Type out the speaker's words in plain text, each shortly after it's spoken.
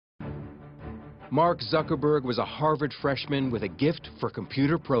Mark Zuckerberg was a Harvard freshman with a gift for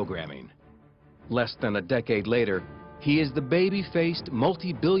computer programming. Less than a decade later, he is the baby-faced,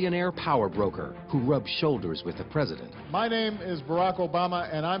 multi-billionaire power broker who rubs shoulders with the president. My name is Barack Obama,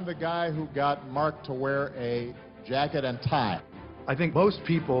 and I'm the guy who got Mark to wear a jacket and tie. I think most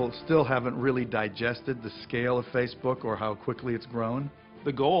people still haven't really digested the scale of Facebook or how quickly it's grown.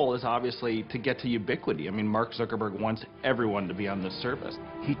 The goal is obviously to get to ubiquity. I mean, Mark Zuckerberg wants everyone to be on this service.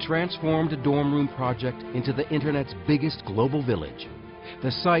 He transformed a dorm room project into the Internet's biggest global village. The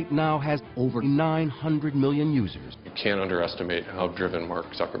site now has over 900 million users. You can't underestimate how driven Mark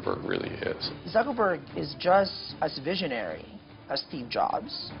Zuckerberg really is. Zuckerberg is just as visionary as Steve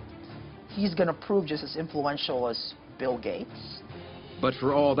Jobs. He's going to prove just as influential as Bill Gates. But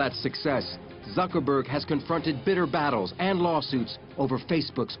for all that success, Zuckerberg has confronted bitter battles and lawsuits over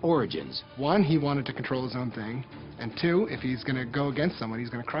Facebook's origins. One, he wanted to control his own thing. And two, if he's going to go against someone,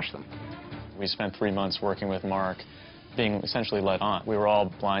 he's going to crush them. We spent 3 months working with Mark, being essentially led on. We were all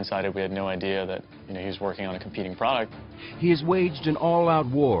blindsided. We had no idea that he was working on a competing product. He has waged an all-out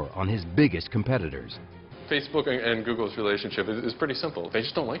war on his biggest competitors. Facebook and Google's relationship is pretty simple. They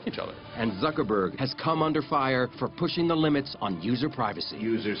just don't like each other. And Zuckerberg has come under fire for pushing the limits on user privacy.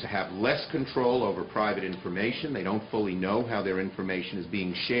 Users have less control over private information. They don't fully know how their information is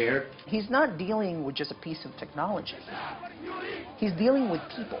being shared. He's not dealing with just a piece of technology. He's dealing with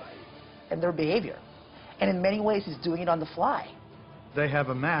people and their behavior. And in many ways, he's doing it on the fly. They have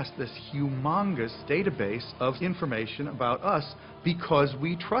amassed this humongous database of information about us because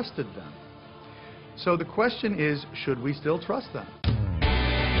we trusted them. So the question is, should we still trust them?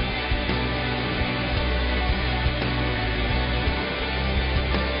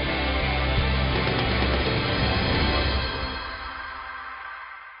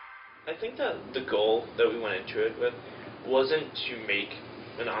 I think that the goal that we went into it with wasn't to make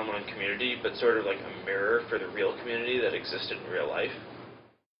an online community, but sort of like a mirror for the real community that existed in real life.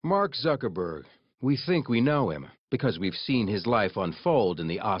 Mark Zuckerberg. We think we know him because we've seen his life unfold in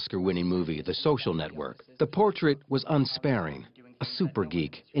the Oscar-winning movie The Social Network. The portrait was unsparing, a super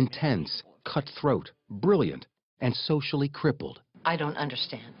geek, intense, cutthroat, brilliant, and socially crippled. I don't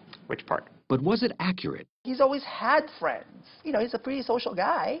understand. Which part? But was it accurate? He's always had friends. He's a pretty social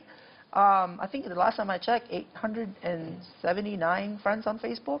guy. I think the last time I checked, 879 friends on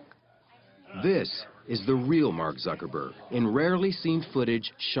Facebook. This is the real Mark Zuckerberg in rarely seen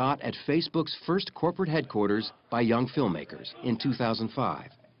footage shot at Facebook's first corporate headquarters by young filmmakers in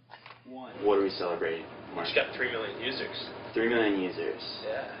 2005. What are we celebrating, Mark? It's got 3 million users. 3 million users.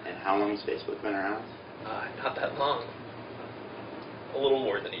 Yeah. And how long has Facebook been around? Not that long. A little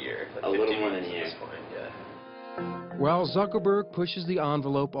more than a year. Like a little more than a year. At this point, yeah. While Zuckerberg pushes the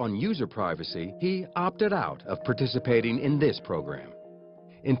envelope on user privacy, he opted out of participating in this program.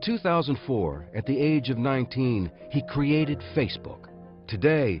 In 2004, at the age of 19, he created Facebook.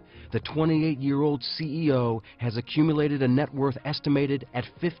 Today, the 28-year-old CEO has accumulated a net worth estimated at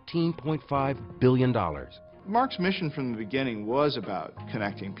 $15.5 billion. Mark's mission from the beginning was about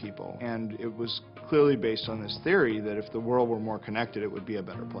connecting people, and it was clearly based on this theory that if the world were more connected, it would be a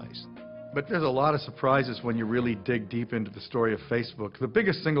better place. But there's a lot of surprises when you really dig deep into the story of Facebook. The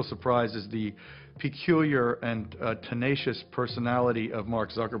biggest single surprise is the peculiar and tenacious personality of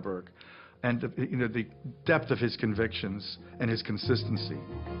Mark Zuckerberg, and the depth of his convictions and his consistency.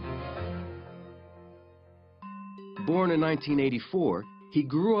 Born in 1984, he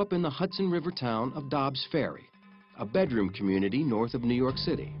grew up in the Hudson River town of Dobbs Ferry, a bedroom community north of New York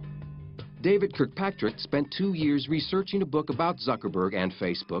City. David Kirkpatrick spent 2 years researching a book about Zuckerberg and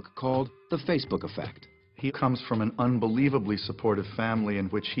Facebook called The Facebook Effect. He comes from an unbelievably supportive family in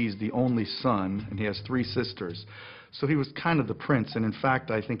which he's the only son, and he has 3 sisters. So he was kind of the prince, and in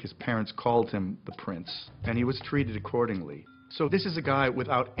fact, I think his parents called him the prince, and he was treated accordingly. So this is a guy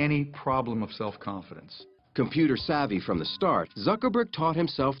without any problem of self-confidence. Computer savvy from the start, Zuckerberg taught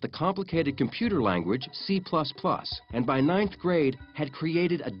himself the complicated computer language C++, and by 9th grade had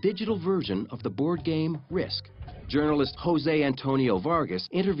created a digital version of the board game Risk. Journalist Jose Antonio Vargas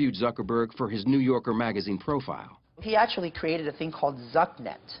interviewed Zuckerberg for his New Yorker magazine profile. He actually created a thing called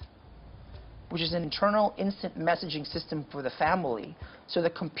ZuckNet, which is an internal instant messaging system for the family so the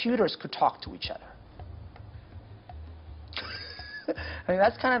computers could talk to each other. I mean,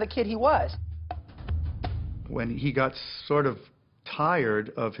 that's kind of the kid he was. When he got sort of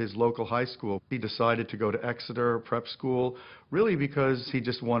tired of his local high school, he decided to go to Exeter prep school, really because he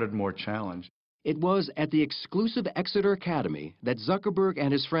just wanted more challenge. It was at the exclusive Exeter Academy that Zuckerberg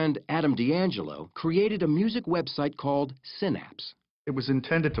and his friend Adam D'Angelo created a music website called Synapse. It was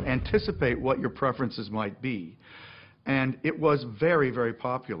intended to anticipate what your preferences might be. And it was very, very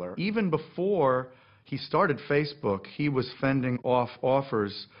popular. Even before he started Facebook, he was fending off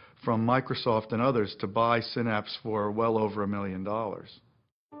offers from Microsoft and others to buy Synapse for well over $1 million.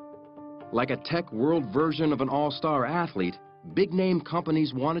 Like a tech world version of an all-star athlete, big-name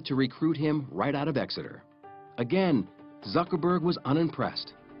companies wanted to recruit him right out of Exeter. Again, Zuckerberg was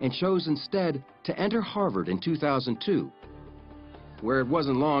unimpressed and chose instead to enter Harvard in 2002, where it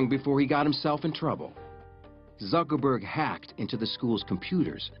wasn't long before he got himself in trouble. Zuckerberg hacked into the school's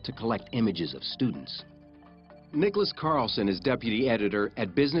computers to collect images of students. Nicholas Carlson is deputy editor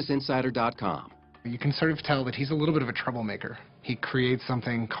at BusinessInsider.com. You can sort of tell that he's a little bit of a troublemaker. He creates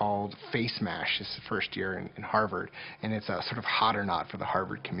something called Face Mash his first year in Harvard, and it's a sort of hot or not for the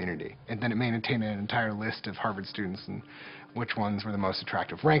Harvard community. And then it maintained an entire list of Harvard students and which ones were the most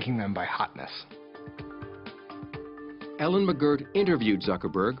attractive, ranking them by hotness. Ellen McGirt interviewed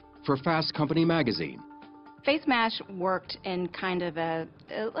Zuckerberg for Fast Company magazine. Face Mash worked in kind of a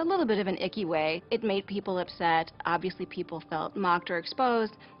little bit of an icky way. It made people upset. Obviously, people felt mocked or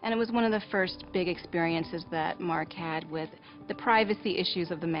exposed, and it was one of the first big experiences that Mark had with the privacy issues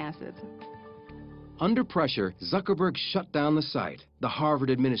of the masses. Under pressure, Zuckerberg shut down the site. The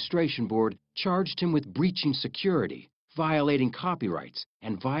Harvard Administration Board charged him with breaching security, violating copyrights,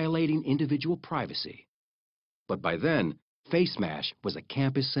 and violating individual privacy. But by then, Face Mash was a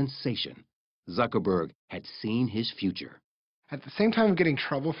campus sensation. Zuckerberg had seen his future. At the same time of getting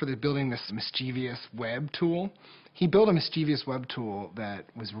trouble for building this mischievous web tool, he built a mischievous web tool that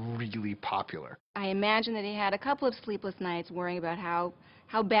was really popular. I imagine that he had a couple of sleepless nights worrying about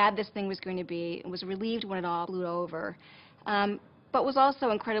how bad this thing was going to be, and was relieved when it all blew over, but was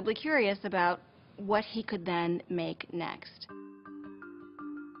also incredibly curious about what he could then make next.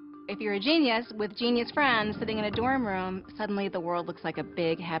 If you're a genius with genius friends sitting in a dorm room, suddenly the world looks like a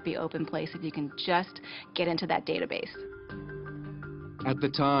big, happy, open place if you can just get into that database. At the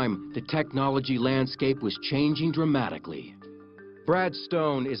time, the technology landscape was changing dramatically. Brad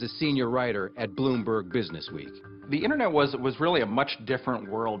Stone is a senior writer at Bloomberg Businessweek. The internet was really a much different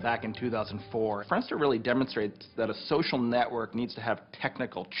world back in 2004. Friendster really demonstrates that a social network needs to have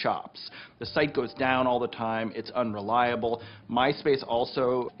technical chops. The site goes down all the time, it's unreliable. MySpace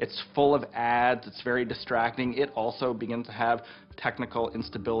also, it's full of ads, it's very distracting. It also begins to have technical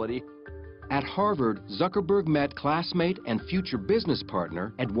instability. At Harvard, Zuckerberg met classmate and future business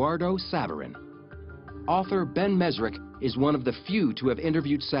partner Eduardo Saverin. Author Ben Mesrick is one of the few to have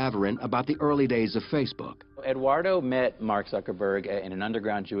interviewed Saverin about the early days of Facebook. Eduardo met Mark Zuckerberg in an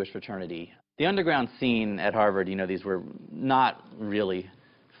underground Jewish fraternity. The underground scene at Harvard, you know, these were not really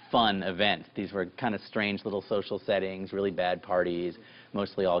fun events. These were kind of strange little social settings, really bad parties,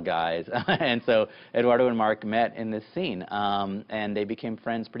 mostly all guys. And so Eduardo and Mark met in this scene, and they became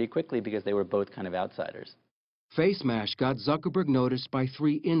friends pretty quickly because they were both kind of outsiders. Face Mash got Zuckerberg noticed by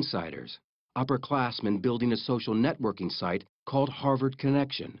three insiders: upperclassmen building a social networking site called Harvard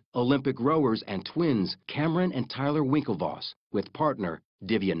Connection, Olympic rowers and twins Cameron and Tyler Winklevoss, with partner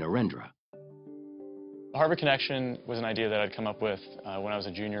Divya Narendra. Harvard Connection was an idea that I'd come up with when I was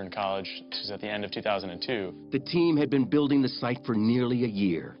a junior in college. This was at the end of 2002. The team had been building the site for nearly a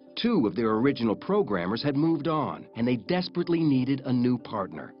year. Two of their original programmers had moved on, and they desperately needed a new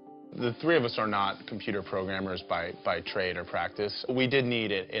partner. The three of us are not computer programmers by trade or practice. We did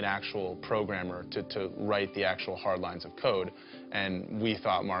need an actual programmer to write the actual hard lines of code, and we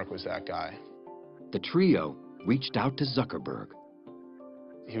thought Mark was that guy. The trio reached out to Zuckerberg.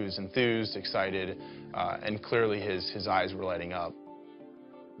 He was enthused, excited, and clearly his eyes were lighting up.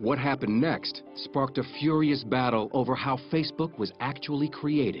 What happened next sparked a furious battle over how Facebook was actually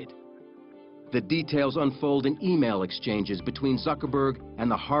created. The details unfold in email exchanges between Zuckerberg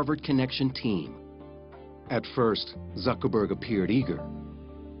and the Harvard Connection team. At first, Zuckerberg appeared eager.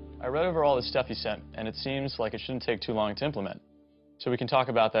 I read over all the stuff you sent, and it seems like it shouldn't take too long to implement. So we can talk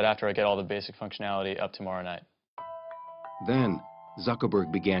about that after I get all the basic functionality up tomorrow night. Then, Zuckerberg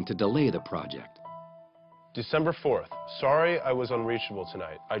began to delay the project. December 4th. Sorry I was unreachable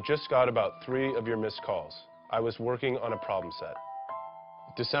tonight. I just got about 3 of your missed calls. I was working on a problem set.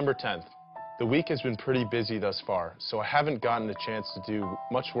 December 10th. The week has been pretty busy thus far, so I haven't gotten a chance to do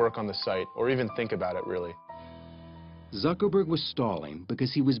much work on the site or even think about it, really. Zuckerberg was stalling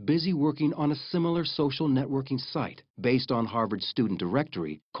because he was busy working on a similar social networking site based on Harvard's student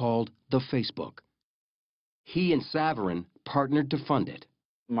directory called The Facebook. He and Saverin partnered to fund it.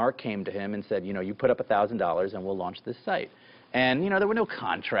 Mark came to him and said, you know, you put up $1,000 and we'll launch this site. And, you know, there were no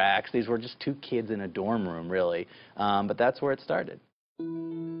contracts. These were just two kids in a dorm room, really. But that's where it started.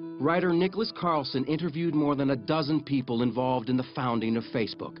 Writer Nicholas Carlson interviewed more than a dozen people involved in the founding of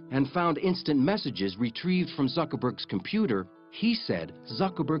Facebook and found instant messages retrieved from Zuckerberg's computer he said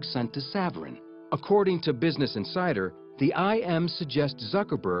Zuckerberg sent to Saverin. According to Business Insider, the IM suggests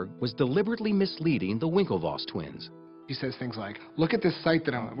Zuckerberg was deliberately misleading the Winklevoss twins. He says things like, look at this site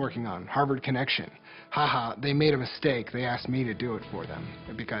that I'm working on, Harvard Connection. Haha, they made a mistake. They asked me to do it for them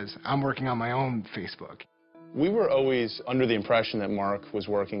because I'm working on my own Facebook. We were always under the impression that Mark was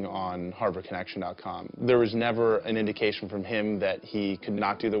working on HarvardConnection.com. There was never an indication from him that he could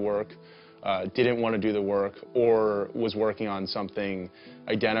not do the work, didn't want to do the work, or was working on something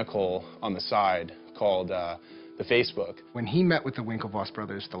identical on the side called the Facebook. When he met with the Winklevoss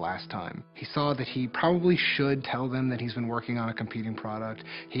brothers the last time, he saw that he probably should tell them that he's been working on a competing product.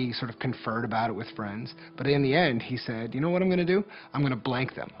 He sort of conferred about it with friends. But in the end, he said, you know what I'm going to do? I'm going to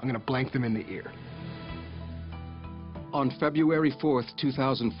blank them. I'm going to blank them in the ear. On February 4th,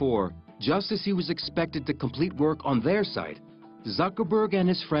 2004, just as he was expected to complete work on their site, Zuckerberg and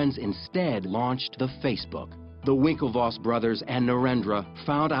his friends instead launched the Facebook. The Winklevoss brothers and Narendra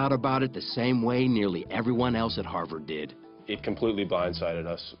found out about it the same way nearly everyone else at Harvard did. It completely blindsided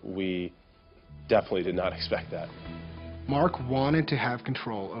us. We definitely did not expect that. Mark wanted to have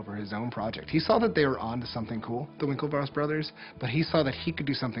control over his own project. He saw that they were onto something cool, the Winklevoss brothers, but he saw that he could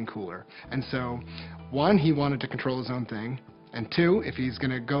do something cooler. And so, one, he wanted to control his own thing, and two, if he's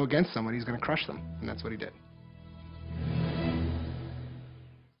going to go against someone, he's going to crush them. And that's what he did.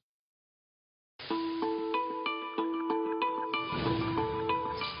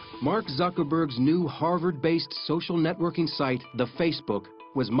 Mark Zuckerberg's new Harvard-based social networking site, the Facebook,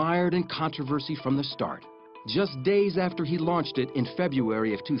 was mired in controversy from the start. Just days after he launched it in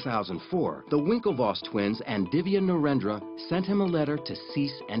February of 2004, the Winklevoss twins and Divya Narendra sent him a letter to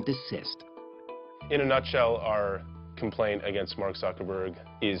cease and desist. In a nutshell, our complaint against Mark Zuckerberg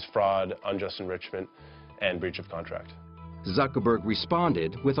is fraud, unjust enrichment, and breach of contract. Zuckerberg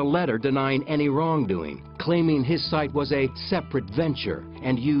responded with a letter denying any wrongdoing, claiming his site was a separate venture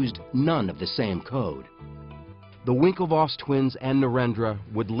and used none of the same code. The Winklevoss twins and Narendra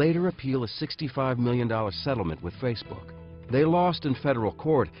would later appeal a $65 million settlement with Facebook. They lost in federal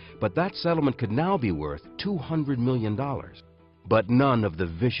court, but that settlement could now be worth $200 million. But none of the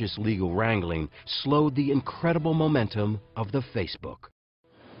vicious legal wrangling slowed the incredible momentum of the Facebook.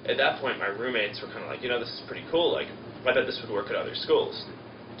 At that point, my roommates were kind of like, you know, this is pretty cool. Like, I bet this would work at other schools.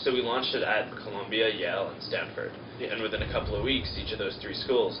 So we launched it at Columbia, Yale, and Stanford. And within a couple of weeks, each of those three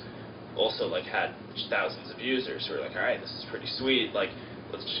schools also like had thousands of users who were like, all right, this is pretty sweet. Like,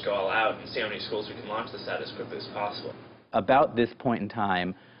 let's just go all out and see how many schools we can launch this at as quickly as possible. About this point in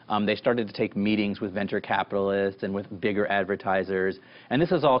time, they started to take meetings with venture capitalists and with bigger advertisers, and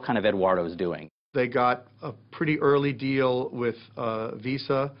this is all kind of Eduardo's doing. They got a pretty early deal with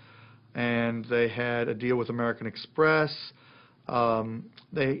Visa, and they had a deal with American Express.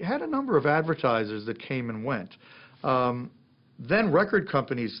 They had a number of advertisers that came and went. Then record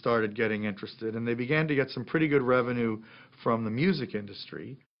companies started getting interested, and they began to get some pretty good revenue from the music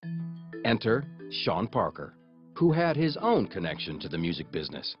industry. Enter Sean Parker, who had his own connection to the music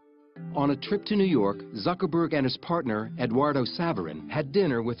business. On a trip to New York, Zuckerberg and his partner, Eduardo Saverin, had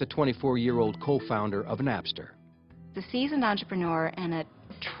dinner with the 24-year-old co-founder of Napster. The seasoned entrepreneur and a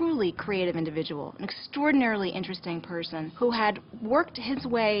truly creative individual, an extraordinarily interesting person who had worked his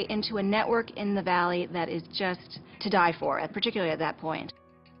way into a network in the Valley that is just to die for, particularly at that point.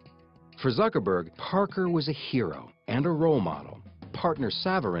 For Zuckerberg, Parker was a hero and a role model. Partner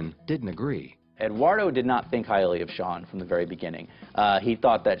Saverin didn't agree. Eduardo did not think highly of Sean from the very beginning. He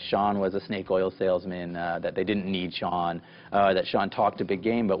thought that Sean was a snake oil salesman, that they didn't need Sean, that Sean talked a big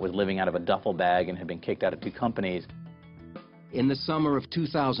game but was living out of a duffel bag and had been kicked out of 2 companies. In the summer of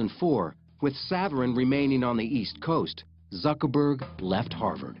 2004, with Saverin remaining on the East Coast, Zuckerberg left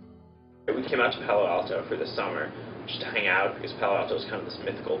Harvard. We came out to Palo Alto for the summer just to hang out because Palo Alto is kind of this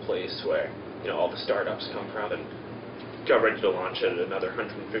mythical place where, you know, all the startups come from, and got ready to launch it at another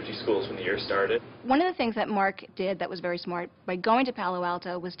 150 schools when the year started. One of the things that Mark did that was very smart by going to Palo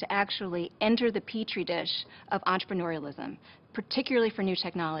Alto was to actually enter the petri dish of entrepreneurialism, particularly for new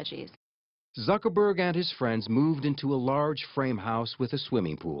technologies. Zuckerberg and his friends moved into a large frame house with a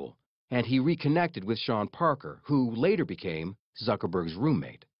swimming pool, and he reconnected with Sean Parker, who later became Zuckerberg's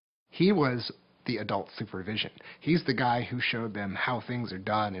roommate. He was the adult supervision. He's the guy who showed them how things are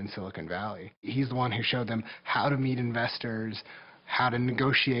done in Silicon Valley. He's the one who showed them how to meet investors, how to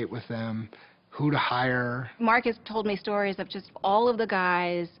negotiate with them, who to hire. Mark has told me stories of just all of the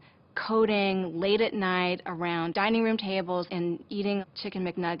guys coding late at night around dining room tables and eating chicken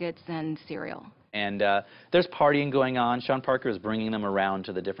McNuggets and cereal. And there's partying going on. Sean Parker is bringing them around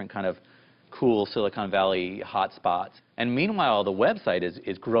to the different kind of cool Silicon Valley hotspots. And meanwhile, the website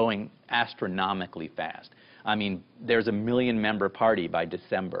is growing astronomically fast. I mean, there's a 1 million member party by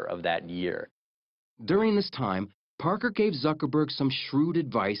December of that year. During this time, Parker gave Zuckerberg some shrewd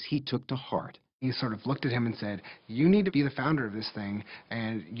advice he took to heart. He sort of looked at him and said, you need to be the founder of this thing,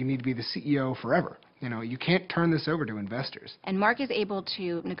 and you need to be the CEO forever. You know, you can't turn this over to investors. And Mark is able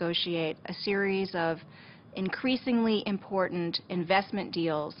to negotiate a series of increasingly important investment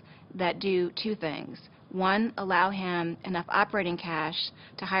deals that do two things. One, allow him enough operating cash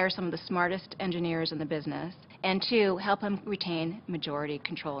to hire some of the smartest engineers in the business, and two, help him retain majority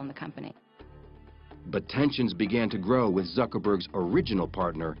control in the company. But tensions began to grow with Zuckerberg's original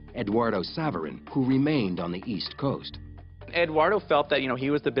partner, Eduardo Saverin, who remained on the East Coast. Eduardo felt that, he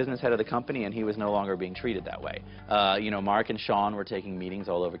was the business head of the company and he was no longer being treated that way. Mark and Sean were taking meetings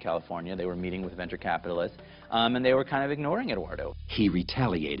all over California. They were meeting with venture capitalists, and they were kind of ignoring Eduardo. He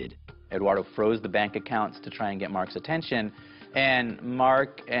retaliated. Eduardo froze the bank accounts to try and get Mark's attention, and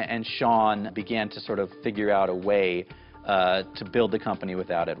Mark and Sean began to sort of figure out a way to build the company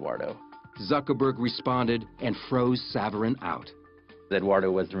without Eduardo. Zuckerberg responded and froze Saverin out.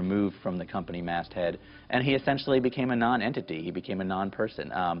 Eduardo was removed from the company masthead, and he essentially became a non-entity. He became a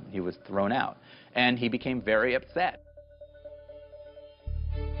non-person. He was thrown out, and he became very upset.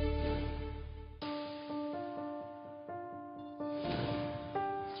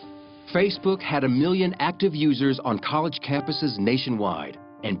 Facebook had 1 million active users on college campuses nationwide,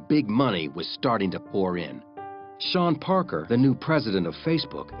 and big money was starting to pour in. Sean Parker, the new president of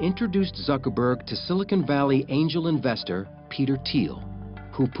Facebook, introduced Zuckerberg to Silicon Valley angel investor Peter Thiel,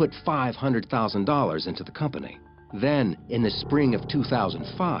 who put $500,000 into the company. Then, in the spring of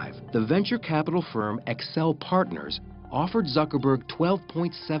 2005, the venture capital firm Excel Partners offered Zuckerberg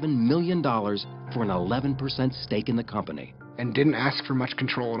 $12.7 million for an 11% stake in the company. And didn't ask for much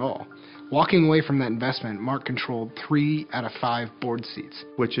control at all. Walking away from that investment, Mark controlled 3 out of 5 board seats.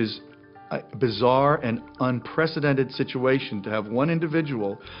 Which is a bizarre and unprecedented situation to have one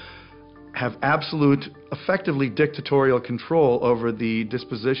individual have absolute, effectively dictatorial control over the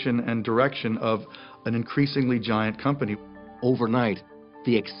disposition and direction of an increasingly giant company. Overnight,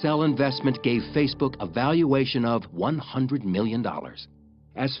 the Excel investment gave Facebook a valuation of $100 million.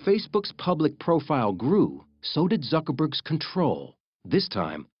 As Facebook's public profile grew, so did Zuckerberg's control. This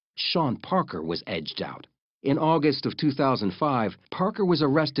time, Sean Parker was edged out. In August of 2005, Parker was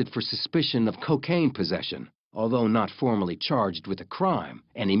arrested for suspicion of cocaine possession. Although not formally charged with a crime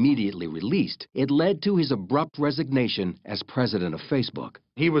and immediately released, it led to his abrupt resignation as president of Facebook.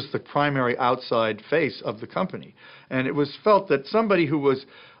 He was the primary outside face of the company, and it was felt that somebody who was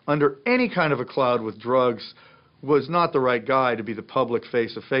under any kind of a cloud with drugs was not the right guy to be the public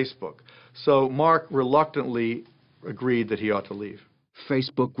face of Facebook. So Mark reluctantly agreed that he ought to leave.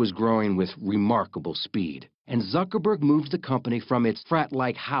 Facebook was growing with remarkable speed, and Zuckerberg moved the company from its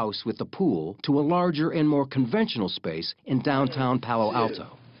frat-like house with the pool to a larger and more conventional space in downtown Palo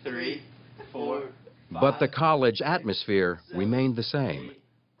Alto. 3, 4, 5, but the college atmosphere remained the same.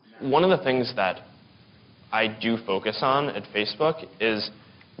 One of the things that I do focus on at Facebook is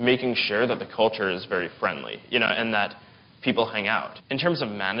making sure that the culture is very friendly, and that people hang out. In terms of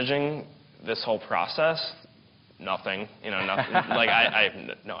managing this whole process, nothing, nothing. Like, I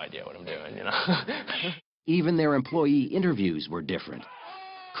have no idea what I'm doing, Even their employee interviews were different.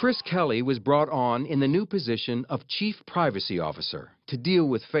 Chris Kelly was brought on in the new position of Chief Privacy Officer to deal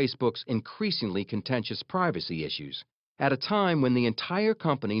with Facebook's increasingly contentious privacy issues, at a time when the entire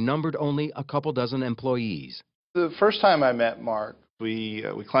company numbered only a couple dozen employees. The first time I met Mark, we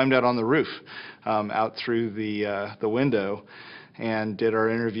climbed out on the roof, out through the window, and did our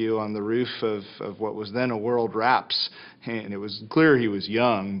interview on the roof of what was then a World Wraps. And it was clear he was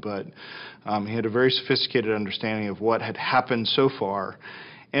young, but he had a very sophisticated understanding of what had happened so far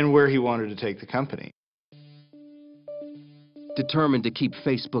and where he wanted to take the company. Determined to keep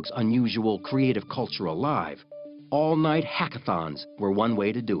Facebook's unusual creative culture alive, all-night hackathons were one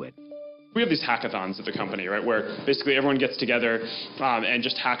way to do it. We have these hackathons at the company, right, where basically everyone gets together and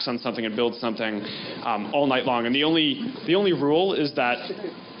just hacks on something and builds something all night long. And the only rule is that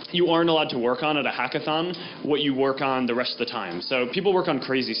you aren't allowed to work on at a hackathon what you work on the rest of the time. So people work on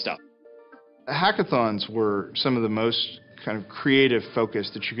crazy stuff. Hackathons were some of the most kind of creative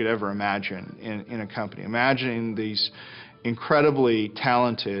focus that you could ever imagine in a company. Imagining these incredibly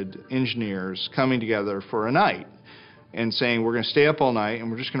talented engineers coming together for a night and saying, we're going to stay up all night and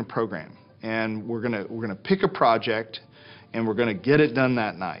we're just going to program. And we're going to pick a project and we're going to get it done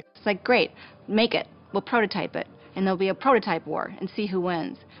that night. It's like, great, make it. We'll prototype it. And there'll be a prototype war and see who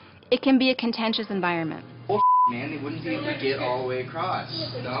wins. it can be a contentious environment. Bull, man, they wouldn't be able to get all the way across.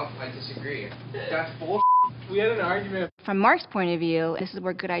 No, I disagree. That's bull. We had an argument. From Mark's point of view, this is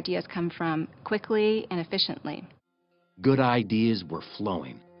where good ideas come from quickly and efficiently. Good ideas were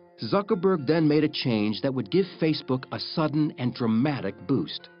flowing. Zuckerberg then made a change that would give Facebook a sudden and dramatic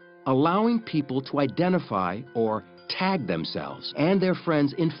boost, allowing people to identify or tag themselves and their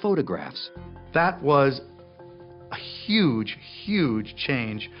friends in photographs. That was a huge, huge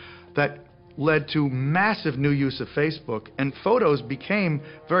change that led to massive new use of Facebook, and photos became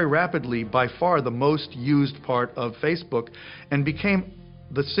very rapidly by far the most used part of Facebook and became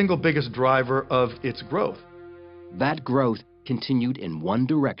the single biggest driver of its growth. That growth continued in one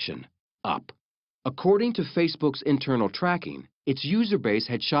direction, up. According to Facebook's internal tracking, its user base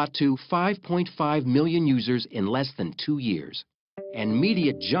had shot to 5.5 million users in less than 2 years. And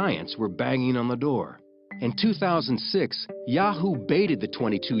media giants were banging on the door. In 2006, Yahoo baited the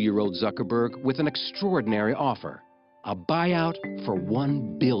 22-year-old Zuckerberg with an extraordinary offer, a buyout for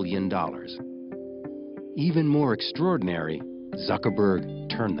 $1 billion. Even more extraordinary, Zuckerberg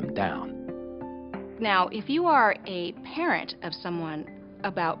turned them down. Now, if you are a parent of someone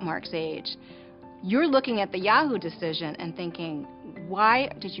about Mark's age, you're looking at the Yahoo decision and thinking, why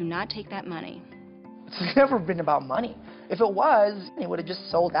did you not take that money? It's never been about money. If it was, it would have just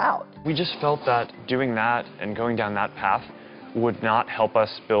sold out. We just felt that doing that and going down that path would not help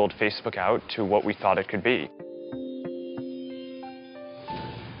us build Facebook out to what we thought it could be.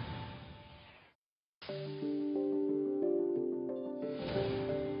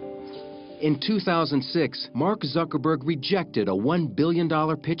 In 2006, Mark Zuckerberg rejected a $1 billion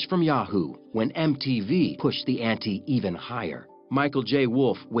pitch from Yahoo when MTV pushed the ante even higher. Michael J.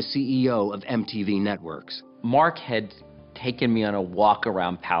 Wolff was CEO of MTV Networks. Mark had taken me on a walk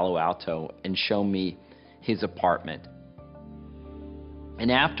around Palo Alto and shown me his apartment.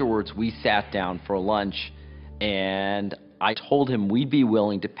 And afterwards, we sat down for lunch, and I told him we'd be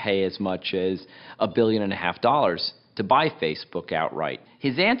willing to pay as much as $1.5 billion to buy Facebook outright.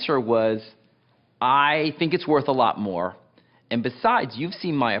 His answer was, I think it's worth a lot more. And besides, you've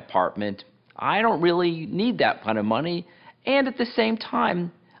seen my apartment. I don't really need that kind of money. And at the same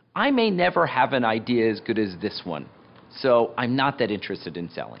time, I may never have an idea as good as this one. So I'm not that interested in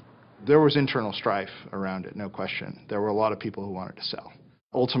selling. There was internal strife around it, no question. There were a lot of people who wanted to sell.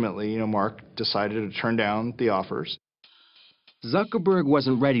 Ultimately, Mark decided to turn down the offers. Zuckerberg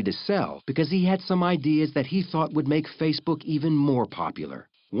wasn't ready to sell because he had some ideas that he thought would make Facebook even more popular.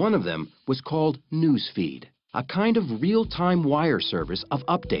 One of them was called Newsfeed, a kind of real-time wire service of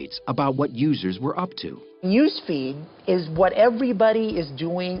updates about what users were up to. Newsfeed is what everybody is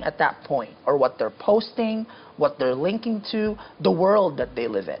doing at that point, or what they're posting, what they're linking to, the world that they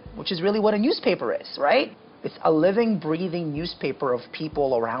live in, which is really what a newspaper is, right? It's a living, breathing newspaper of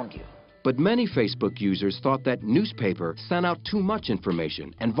people around you. But many Facebook users thought that newspaper sent out too much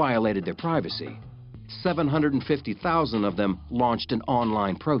information and violated their privacy. 750,000 of them launched an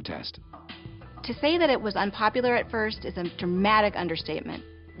online protest. To say that it was unpopular at first is a dramatic understatement.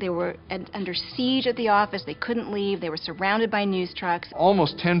 They were under siege at the office. They couldn't leave. They were surrounded by news trucks.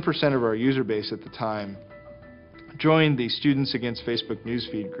 Almost 10% of our user base at the time joined the Students Against Facebook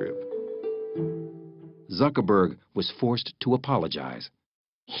Newsfeed group. Zuckerberg was forced to apologize.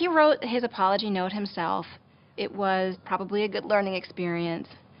 He wrote his apology note himself. It was probably a good learning experience.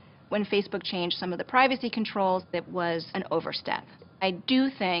 When Facebook changed some of the privacy controls, it was an overstep. I do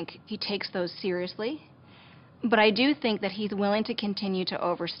think he takes those seriously, but I do think that he's willing to continue to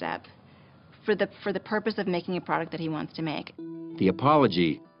overstep for the purpose of making a product that he wants to make. The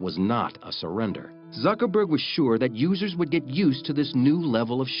apology was not a surrender. Zuckerberg was sure that users would get used to this new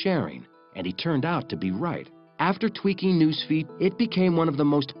level of sharing, and he turned out to be right. After tweaking Newsfeed, it became one of the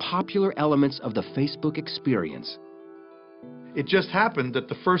most popular elements of the Facebook experience. It just happened that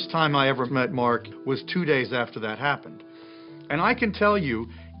the first time I ever met Mark was 2 days after that happened. And I can tell you,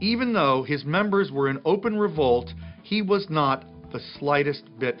 even though his members were in open revolt, he was not the slightest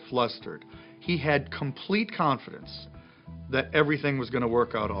bit flustered. He had complete confidence that everything was going to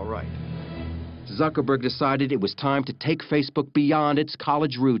work out all right. Zuckerberg decided it was time to take Facebook beyond its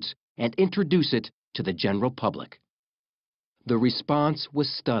college roots and introduce it to the general public. The response was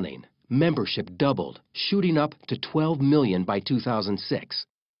stunning. Membership doubled, shooting up to 12 million by 2006.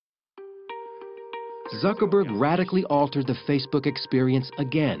 Zuckerberg radically altered the Facebook experience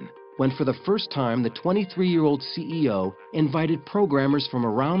again when for the first time the 23-year-old CEO invited programmers from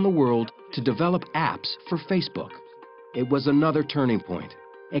around the world to develop apps for Facebook. It was another turning point,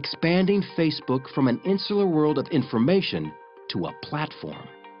 expanding Facebook from an insular world of information to a platform.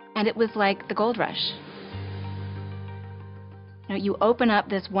 And it was like the gold rush. You open up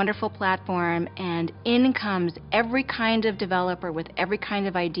this wonderful platform and in comes every kind of developer with every kind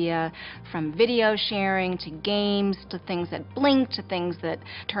of idea, from video sharing to games to things that blink to things that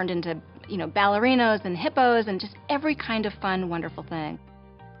turned into, ballerinos and hippos and just every kind of fun, wonderful thing.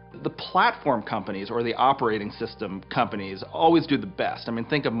 The platform companies or the operating system companies always do the best. I mean,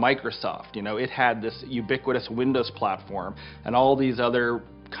 think of Microsoft. It had this ubiquitous Windows platform, and all these other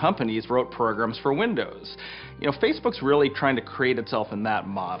companies wrote programs for Windows. Facebook's really trying to create itself in that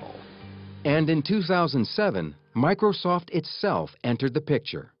model. And in 2007, Microsoft itself entered the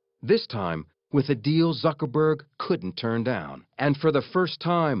picture, this time with a deal Zuckerberg couldn't turn down. And for the first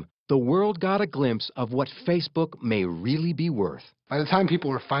time, the world got a glimpse of what Facebook may really be worth. By the time people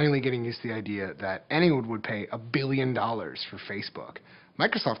were finally getting used to the idea that anyone would pay $1 billion for Facebook,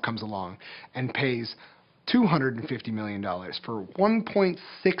 Microsoft comes along and pays $250 million for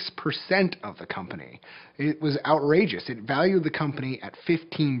 1.6% of the company. It was outrageous. It valued the company at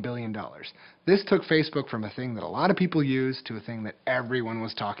 $15 billion. This took Facebook from a thing that a lot of people use to a thing that everyone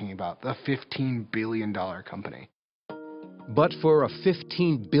was talking about, the $15 billion company. But for a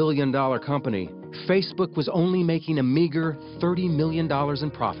 $15 billion company, Facebook was only making a meager $30 million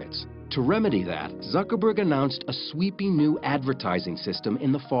in profits. To remedy that, Zuckerberg announced a sweeping new advertising system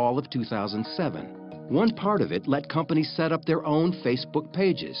in the fall of 2007. One part of it let companies set up their own Facebook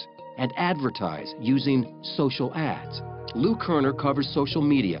pages and advertise using social ads. Lou Kerner covers social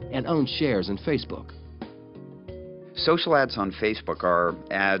media and owns shares in Facebook. Social ads on Facebook are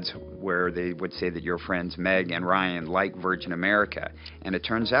ads where they would say that your friends Meg and Ryan like Virgin America. And it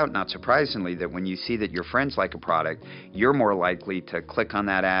turns out, not surprisingly, that when you see that your friends like a product, you're more likely to click on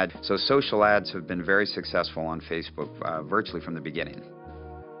that ad. So social ads have been very successful on Facebook virtually from the beginning.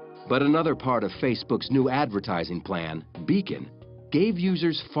 But another part of Facebook's new advertising plan, Beacon, gave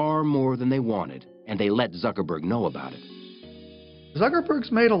users far more than they wanted, and they let Zuckerberg know about it.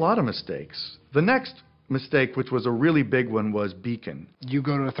 Zuckerberg's made a lot of mistakes. The next mistake, which was a really big one, was Beacon. You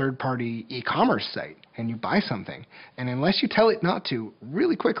go to a third-party e-commerce site and you buy something, and unless you tell it not to,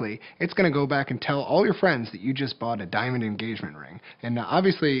 really quickly, it's going to go back and tell all your friends that you just bought a diamond engagement ring. And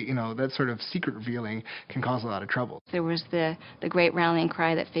obviously, that sort of secret revealing can cause a lot of trouble. There was the great rallying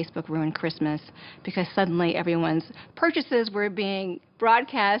cry that Facebook ruined Christmas because suddenly everyone's purchases were being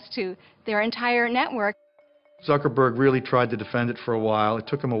broadcast to their entire network. Zuckerberg really tried to defend it for a while. It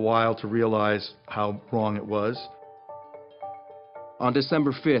took him a while to realize how wrong it was. On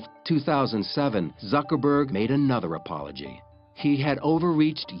December 5th, 2007, Zuckerberg made another apology. He had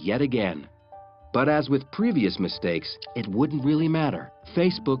overreached yet again. But as with previous mistakes, it wouldn't really matter.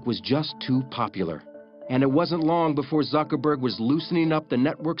 Facebook was just too popular. And it wasn't long before Zuckerberg was loosening up the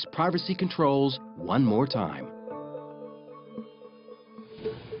network's privacy controls one more time.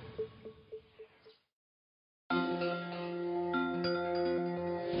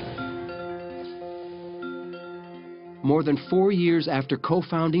 More than 4 years after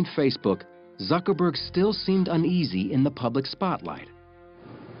co-founding Facebook, Zuckerberg still seemed uneasy in the public spotlight.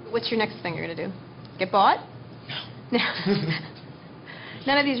 What's your next thing you're going to do? Get bought? No.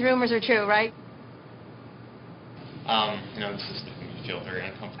 None of these rumors are true, right? This is making me feel very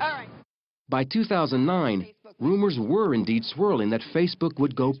uncomfortable. All right. By 2009, rumors were indeed swirling that Facebook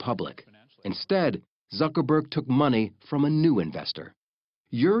would go public. Instead, Zuckerberg took money from a new investor.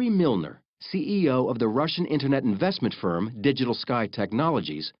 Yuri Milner, CEO of the Russian internet investment firm Digital Sky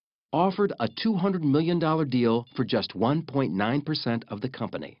Technologies, offered a $200 million deal for just 1.9% of the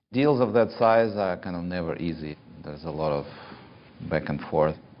company. Deals of that size are kind of never easy. There's a lot of back and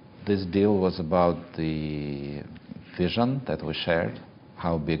forth. This deal was about the vision that we shared,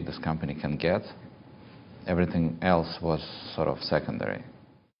 how big this company can get. Everything else was sort of secondary.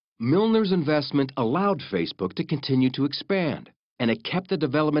 Milner's investment allowed Facebook to continue to expand, and it kept the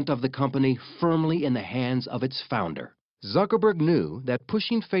development of the company firmly in the hands of its founder. Zuckerberg knew that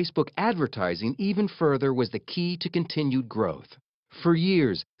pushing Facebook advertising even further was the key to continued growth. For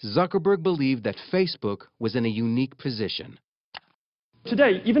years, Zuckerberg believed that Facebook was in a unique position.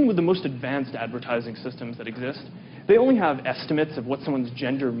 Today, even with the most advanced advertising systems that exist, they only have estimates of what someone's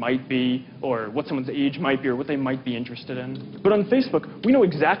gender might be, or what someone's age might be, or what they might be interested in. But on Facebook, we know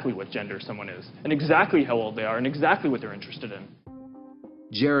exactly what gender someone is, and exactly how old they are, and exactly what they're interested in.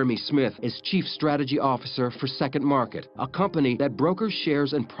 Jeremy Smith is Chief Strategy Officer for Second Market, a company that brokers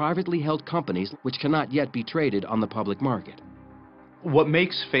shares in privately held companies which cannot yet be traded on the public market. What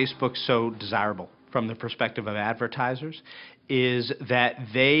makes Facebook so desirable from the perspective of advertisers is that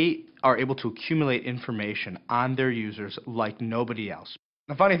they are able to accumulate information on their users like nobody else.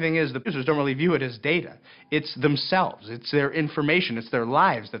 The funny thing is, the users don't really view it as data. It's themselves. It's their information. It's their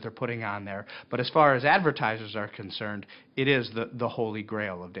lives that they're putting on there. But as far as advertisers are concerned, it is the holy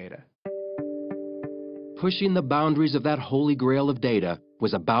grail of data. Pushing the boundaries of that holy grail of data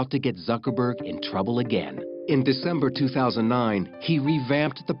was about to get Zuckerberg in trouble again. In December 2009, he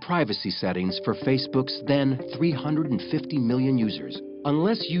revamped the privacy settings for Facebook's then 350 million users.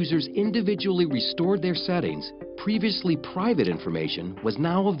 Unless users individually restored their settings, previously private information was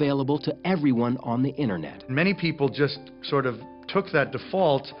now available to everyone on the internet. Many people just sort of took that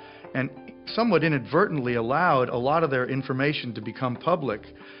default and somewhat inadvertently allowed a lot of their information to become public.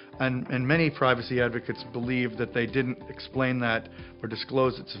 And many privacy advocates believe that they didn't explain that or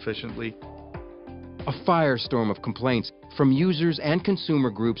disclose it sufficiently. A firestorm of complaints from users and consumer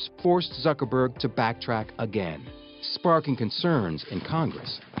groups forced Zuckerberg to backtrack again, sparking concerns in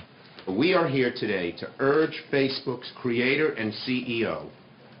Congress. We are here today to urge Facebook's creator and CEO,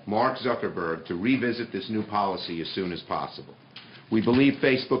 Mark Zuckerberg, to revisit this new policy as soon as possible. We believe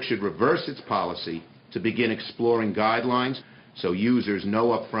Facebook should reverse its policy to begin exploring guidelines so users know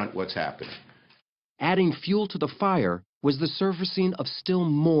upfront what's happening. Adding fuel to the fire was the surfacing of still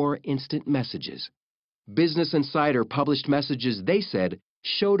more instant messages. Business Insider published messages they said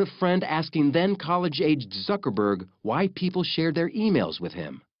showed a friend asking then college-aged Zuckerberg why people shared their emails with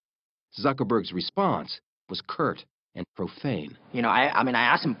him. Zuckerberg's response was curt and profane. You know, I mean, I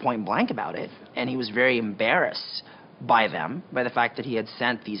asked him point blank about it, and he was very embarrassed by the fact that he had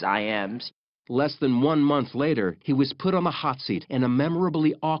sent these IMs. Less than 1 month later, he was put on the hot seat in a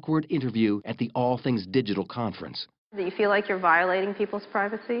memorably awkward interview at the All Things Digital conference. Do you feel like you're violating people's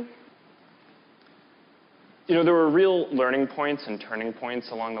privacy? You know, there were real learning points and turning points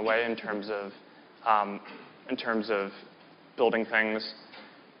along the way in terms of building things.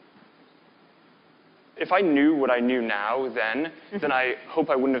 If I knew what I knew now then I hope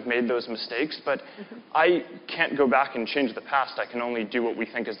I wouldn't have made those mistakes. But I can't go back and change the past. I can only do what we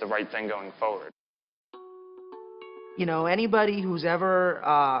think is the right thing going forward. You know, anybody who's ever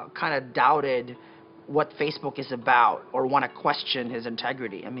kind of doubted what Facebook is about or want to question his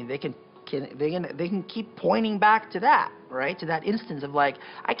integrity, I mean, they can keep pointing back to that, right? To that instance of like,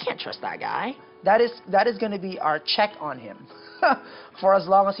 I can't trust that guy. That is going to be our check on him for as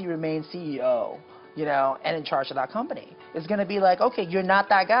long as he remains CEO, you know, and in charge of that company. It's going to be like, okay, you're not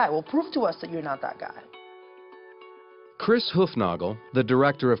that guy. Well, prove to us that you're not that guy. Chris Hufnagel, the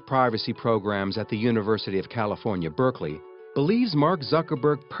director of privacy programs at the University of California, Berkeley, believes Mark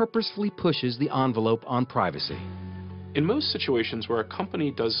Zuckerberg purposefully pushes the envelope on privacy. In most situations where a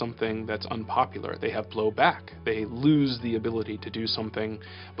company does something that's unpopular, they have blowback. They lose the ability to do something.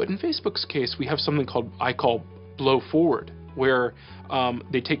 But in Facebook's case, we have something I call blow forward, where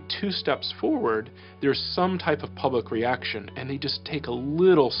they take 2 steps forward, there's some type of public reaction, and they just take a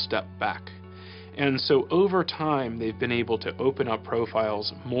little step back. And so over time, they've been able to open up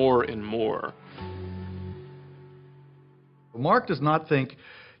profiles more and more. Mark does not think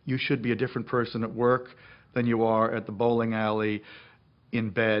you should be a different person at work than you are at the bowling alley, in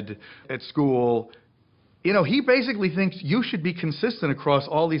bed, at school. You know, he basically thinks you should be consistent across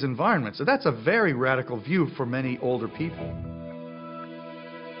all these environments. So that's a very radical view for many older people.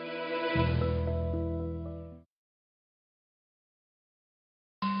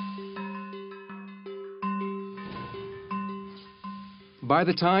 By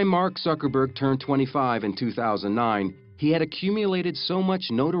the time Mark Zuckerberg turned 25 in 2009, he had accumulated so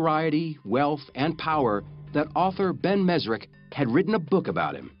much notoriety, wealth, and power that author Ben Mesrick had written a book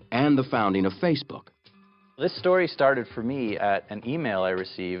about him and the founding of Facebook. This story started for me at an email I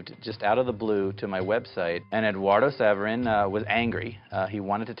received just out of the blue to my website, and Eduardo Saverin was angry. He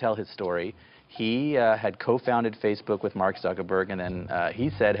wanted to tell his story. He had co-founded Facebook with Mark Zuckerberg, and then he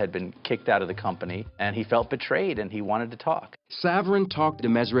said had been kicked out of the company, and he felt betrayed, and he wanted to talk. Saverin talked to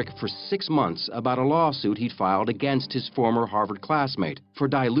Mesrick for 6 months about a lawsuit he'd filed against his former Harvard classmate for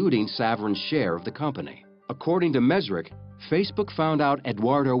diluting Saverin's share of the company. According to Mesrick, Facebook found out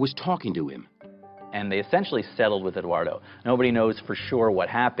Eduardo was talking to him. And they essentially settled with Eduardo. Nobody knows for sure what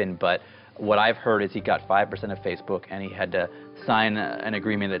happened, but what I've heard is he got 5% of Facebook, and he had to sign an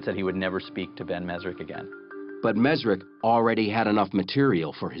agreement that said he would never speak to Ben Mesrick again. But Mesrick already had enough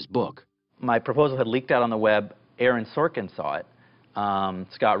material for his book. My proposal had leaked out on the web. Aaron Sorkin saw it.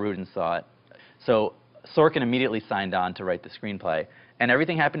 Scott Rudin saw it. So Sorkin immediately signed on to write the screenplay, and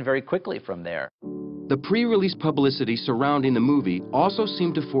everything happened very quickly from there. The pre-release publicity surrounding the movie also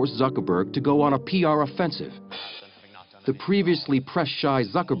seemed to force Zuckerberg to go on a PR offensive. The previously press-shy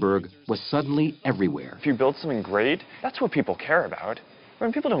Zuckerberg was suddenly everywhere. If you build something great, that's what people care about.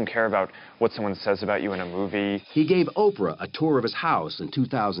 When people don't care about what someone says about you in a movie. He gave Oprah a tour of his house in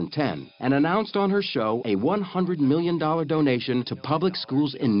 2010 and announced on her show a $100 million donation to public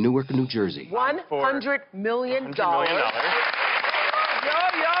schools in Newark, New Jersey. $100 million. $100 million.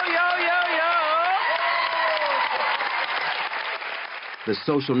 The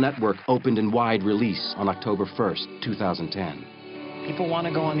social network opened in wide release on October 1st, 2010. People want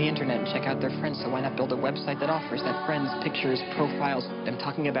to go on the internet and check out their friends, so why not build a website that offers that friends, pictures, profiles? I'm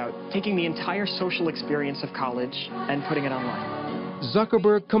talking about taking the entire social experience of college and putting it online.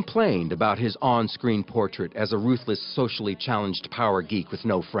 Zuckerberg complained about his on-screen portrait as a ruthless, socially challenged power geek with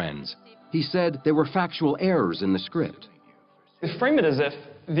no friends. He said there were factual errors in the script. They frame it as if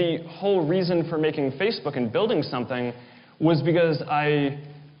the whole reason for making Facebook and building something was because I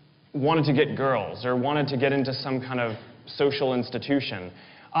wanted to get girls or wanted to get into some kind of social institution.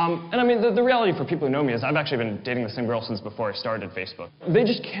 And I mean, the reality for people who know me is I've actually been dating the same girl since before I started Facebook. They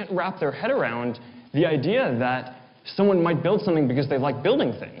just can't wrap their head around the idea that someone might build something because they like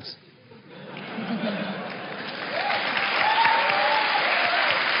building things.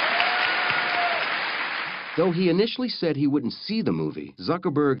 Though he initially said he wouldn't see the movie,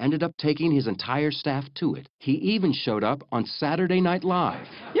 Zuckerberg ended up taking his entire staff to it. He even showed up on Saturday Night Live.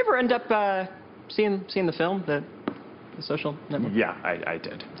 You ever end up seeing the film, the Social Network? Yeah, I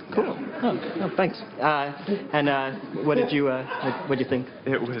did. Cool. Oh, thanks. And what did you think?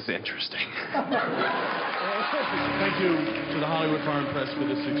 It was interesting. Thank you to the Hollywood Foreign Press for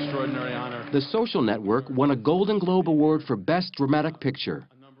this extraordinary honor. The Social Network won a Golden Globe Award for Best Dramatic Picture,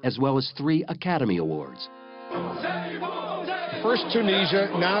 as well as 3 Academy Awards. First Tunisia,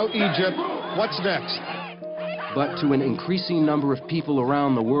 now Egypt. What's next? But to an increasing number of people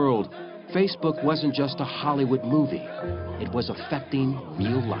around the world, Facebook wasn't just a Hollywood movie. It was affecting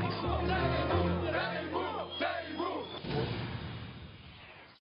real life.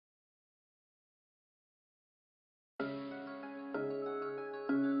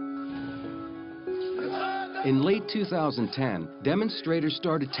 In late 2010, demonstrators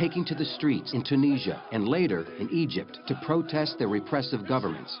started taking to the streets in Tunisia and later in Egypt to protest their repressive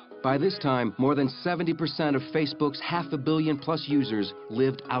governments. By this time, more than 70% of Facebook's 500 million+ users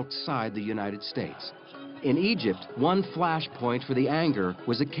lived outside the United States. In Egypt, one flashpoint for the anger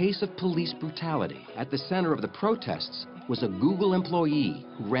was a case of police brutality. At the center of the protests was a Google employee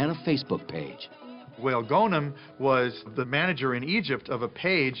who ran a Facebook page. Wael Ghonim was the manager in Egypt of a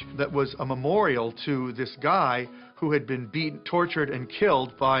page that was a memorial to this guy who had been beaten, tortured, and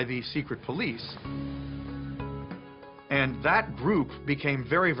killed by the secret police. And that group became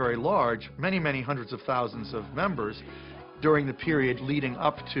very, very large, many, many hundreds of thousands of members during the period leading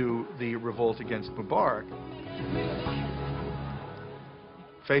up to the revolt against Mubarak.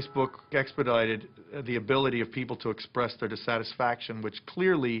 Facebook expedited the ability of people to express their dissatisfaction, which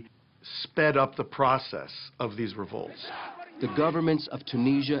clearly sped up the process of these revolts. The governments of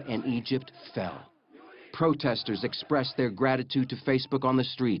Tunisia and Egypt fell. Protesters expressed their gratitude to Facebook on the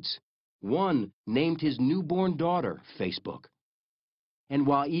streets. One named his newborn daughter Facebook. And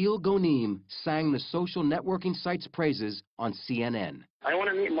Wael Ghonim sang the social networking site's praises on CNN. I want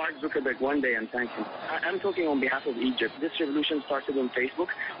to meet Mark Zuckerberg one day and thank him. I'm talking on behalf of Egypt. This revolution started on Facebook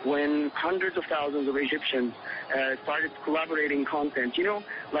when hundreds of thousands of Egyptians started collaborating content. You know,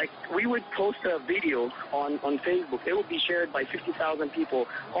 like we would post a video on Facebook. It would be shared by 50,000 people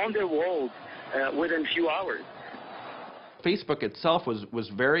on their walls within a few hours. Facebook itself was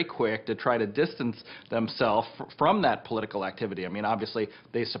very quick to try to distance themselves from that political activity. I mean, obviously,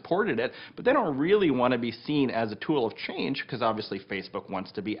 they supported it, but they don't really want to be seen as a tool of change because obviously Facebook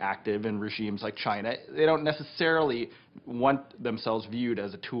wants to be active in regimes like China. They don't necessarily want themselves viewed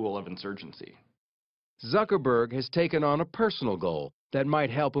as a tool of insurgency. Zuckerberg has taken on a personal goal that might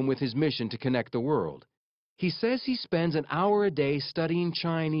help him with his mission to connect the world. He says he spends an hour a day studying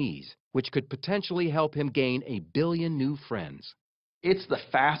Chinese, which could potentially help him gain 1 billion new friends. It's the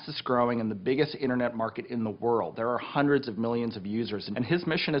fastest growing and the biggest internet market in the world. There are hundreds of millions of users, and his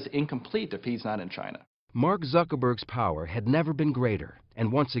mission is incomplete if he's not in China. Mark Zuckerberg's power had never been greater,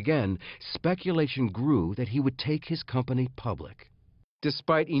 and once again, speculation grew that he would take his company public.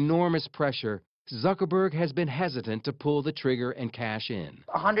 Despite enormous pressure, Zuckerberg has been hesitant to pull the trigger and cash in.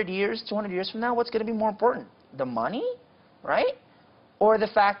 100 years, 200 years from now, what's going to be more important? The money, right? Or the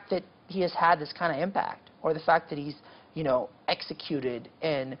fact that he has had this kind of impact? Or the fact that he's, you know, executed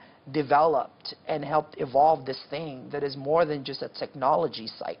and developed and helped evolve this thing that is more than just a technology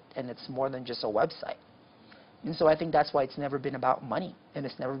site and it's more than just a website. And so I think that's why it's never been about money and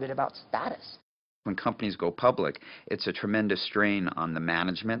it's never been about status. When companies go public, it's a tremendous strain on the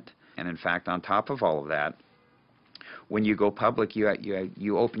management. And in fact, on top of all of that, when you go public,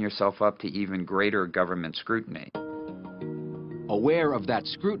 you open yourself up to even greater government scrutiny. Aware of that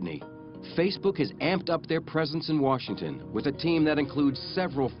scrutiny, Facebook has amped up their presence in Washington with a team that includes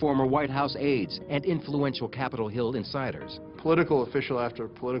several former White House aides and influential Capitol Hill insiders. Political official after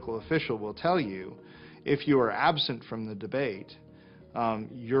political official will tell you, if you are absent from the debate,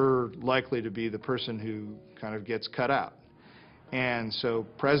 you're likely to be the person who kind of gets cut out. And so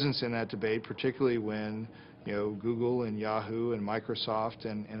presence in that debate, particularly when Google and Yahoo and Microsoft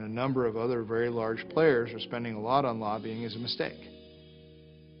and a number of other very large players are spending a lot on lobbying, is a mistake.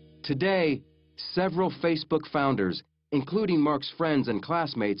 Today, several Facebook founders, including Mark's friends and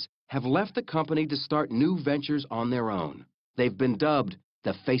classmates, have left the company to start new ventures on their own. They've been dubbed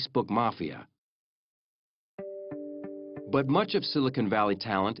the Facebook Mafia. But much of Silicon Valley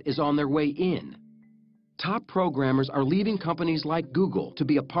talent is on their way in. Top programmers are leaving companies like Google to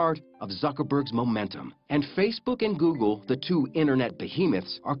be a part of Zuckerberg's momentum. And Facebook and Google, the two internet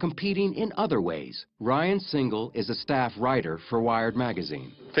behemoths, are competing in other ways. Ryan Single is a staff writer for Wired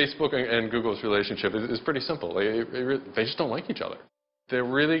magazine. Facebook and Google's relationship is pretty simple. They just don't like each other. They're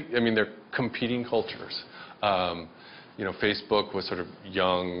really, they're competing cultures. Facebook was sort of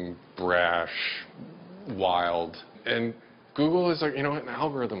young, brash, wild, and Google is like, an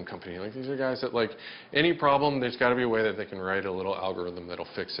algorithm company. Like, these are guys that, like, any problem, there's got to be a way that they can write a little algorithm that'll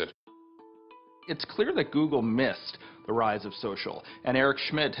fix it. It's clear that Google missed the rise of social, and Eric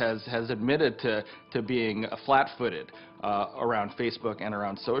Schmidt has admitted to being flat-footed around Facebook and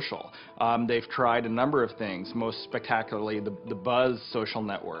around social. They've tried a number of things, most spectacularly the Buzz social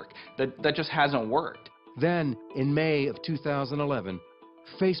network. That just hasn't worked. Then, in May of 2011,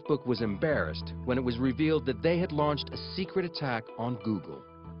 Facebook was embarrassed when it was revealed that they had launched a secret attack on Google.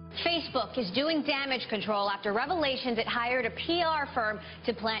 Facebook is doing damage control after revelations it hired a PR firm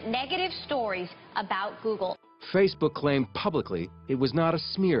to plant negative stories about Google. Facebook claimed publicly it was not a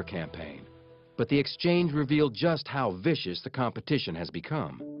smear campaign, but the exchange revealed just how vicious the competition has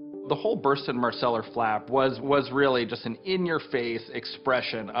become. The whole Burstyn Marsteller flap was really just an in-your-face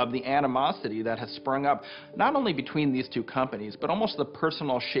expression of the animosity that has sprung up not only between these two companies, but almost the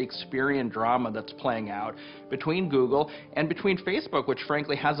personal Shakespearean drama that's playing out between Google and between Facebook, which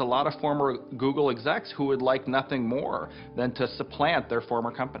frankly has a lot of former Google execs who would like nothing more than to supplant their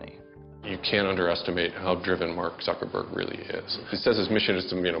former company. You can't underestimate how driven Mark Zuckerberg really is. He says his mission is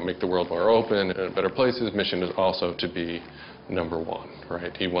to make the world more open and a better place. His mission is also to be number one,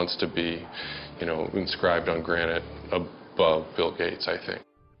 right? He wants to be, inscribed on granite above Bill Gates, I think.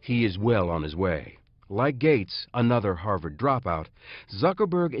 He is well on his way. Like Gates, another Harvard dropout,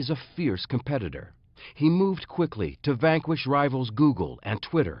 Zuckerberg is a fierce competitor. He moved quickly to vanquish rivals Google and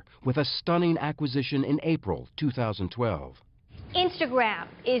Twitter with a stunning acquisition in April 2012. Instagram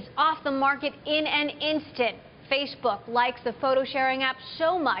is off the market in an instant. Facebook likes the photo sharing app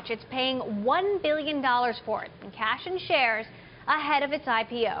so much it's paying $1 billion for it in cash and shares ahead of its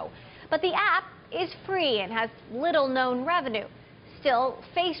IPO. But the app is free and has little known revenue. Still,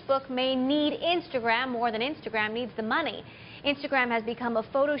 Facebook may need Instagram more than Instagram needs the money. Instagram has become a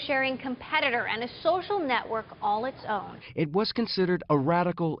photo-sharing competitor and a social network all its own. It was considered a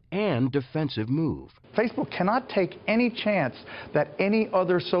radical and defensive move. Facebook cannot take any chance that any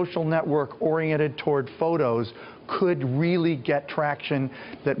other social network oriented toward photos could really get traction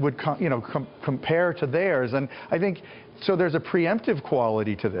that would compare to theirs. And I think, so there's a preemptive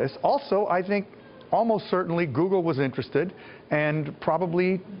quality to this. Also, I think almost certainly Google was interested and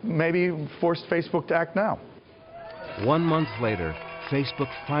probably maybe forced Facebook to act now. 1 month later, Facebook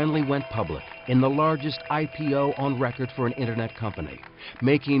finally went public in the largest IPO on record for an internet company,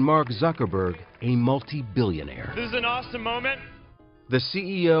 making Mark Zuckerberg a multi-billionaire. This is an awesome moment. The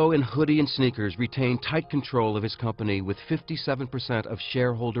CEO in hoodie and sneakers retained tight control of his company with 57% of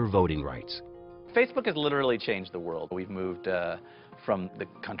shareholder voting rights. Facebook has literally changed the world. We've moved from the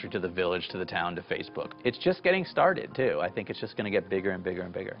country to the village to the town to Facebook. It's just getting started, too. I think it's just going to get bigger and bigger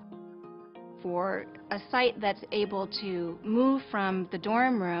and bigger. For a site that's able to move from the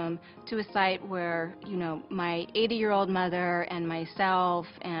dorm room to a site where, my 80-year-old mother and myself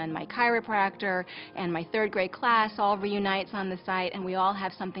and my chiropractor and my third grade class all reunites on the site and we all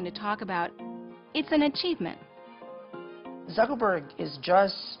have something to talk about, it's an achievement. Zuckerberg is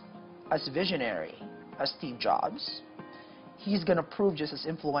just as visionary as Steve Jobs. He's going to prove just as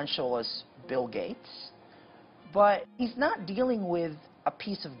influential as Bill Gates. But he's not dealing with a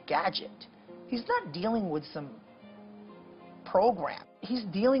piece of gadget. He's not dealing with some program. He's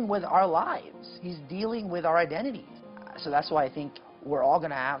dealing with our lives. He's dealing with our identities. So that's why I think we're all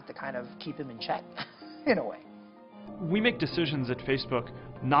going to have to kind of keep him in check, in a way. We make decisions at Facebook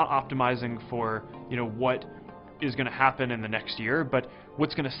not optimizing for, what is going to happen in the next year, but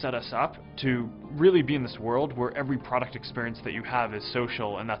what's going to set us up to really be in this world where every product experience that you have is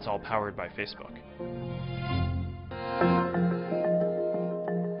social, and that's all powered by Facebook.